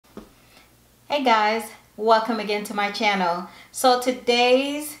Hey guys, welcome again to my channel. So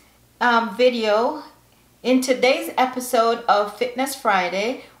today's in today's episode of Fitness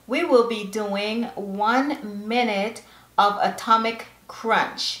Friday, we will be doing 1 minute of atomic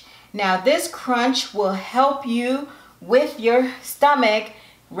crunch. Now this crunch will help you with your stomach,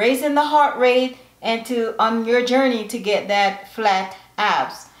 raising the heart rate, and on your journey to get that flat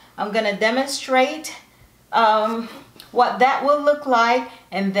abs. I'm gonna demonstrate what that will look like,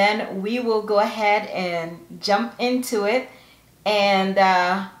 and then we will go ahead and jump into it, and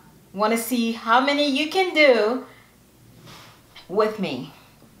want to see how many you can do with me.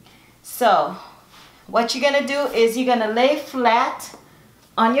 So what you're gonna do is you're gonna lay flat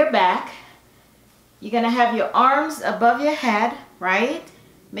on your back. You're gonna have your arms above your head, right?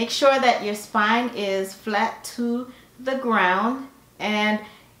 Make sure that your spine is flat to the ground, and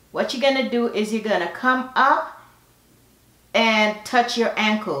what you're gonna do is you're gonna come up and touch your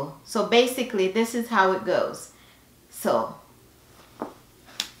ankle. So basically this is how it goes. So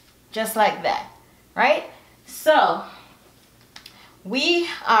just like that, right? So we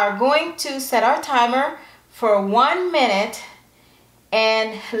are going to set our timer for 1 minute,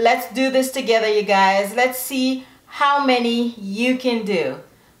 and let's do this together, you guys. Let's see how many you can do.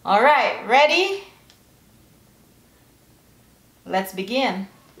 All right, ready? Let's begin.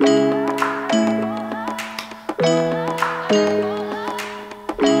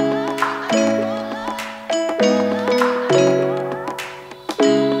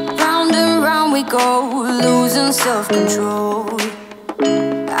 Go, losing self-control.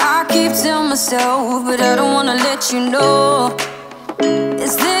 I keep telling myself, but I don't wanna let you know.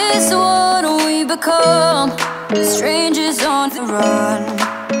 Is this what we become? Strangers on the run,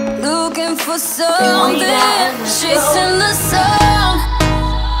 looking for something, chasing the sun.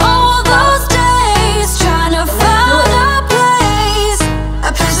 All those days trying to find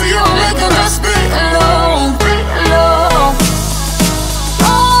a place where you'll make them just be alone.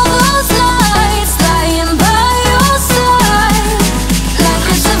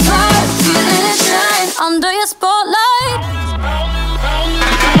 Under your spotlight.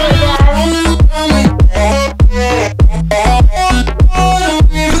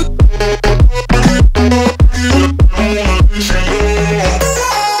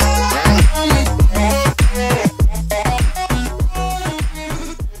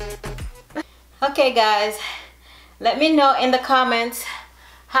 Okay guys, let me know in the comments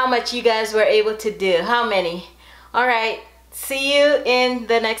how much you guys were able to do. How many? All right, see you in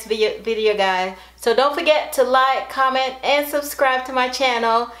the next video guys. So don't forget to like, comment, and subscribe to my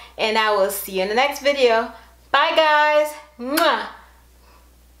channel, and I will see you in the next video. Bye guys. Mwah.